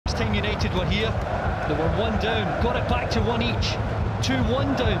time United were here, they were 1 down, got it back to 1 each.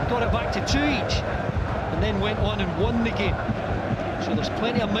 2-1 down, got it back to 2 each, and then went on and won the game. So there's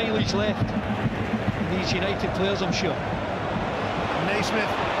plenty of mileage left in these United players, I'm sure. Naismith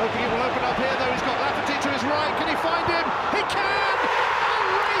hoping it will open up here, though. He's got Lafferty to his right. Can he find him? He can! And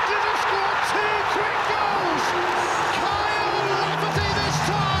Rangers have scored 2 quick goals! Kyle Lafferty this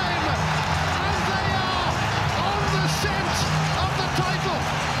time! And they are on the scent of the title!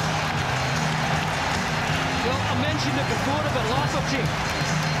 Well, I mentioned it before about Lafferty.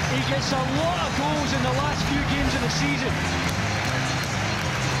 He gets a lot of goals in the last few games of the season.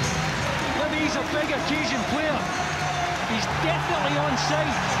 Maybe he's a big occasion player. He's definitely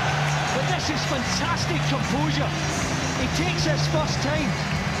onside, but this is fantastic composure. He takes his first time,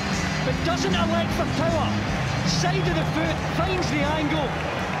 but doesn't elect for power. Side of the foot, finds the angle.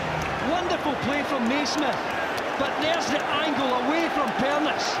 Wonderful play from Naismith, but there's the angle away from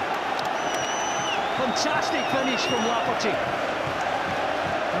Pernis. Fantastic finish from Lafferty.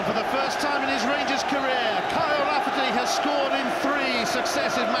 And for the first time in his Rangers career, Kyle Lafferty has scored in 3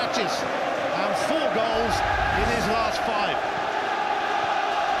 successive matches and 4 goals in his last 5.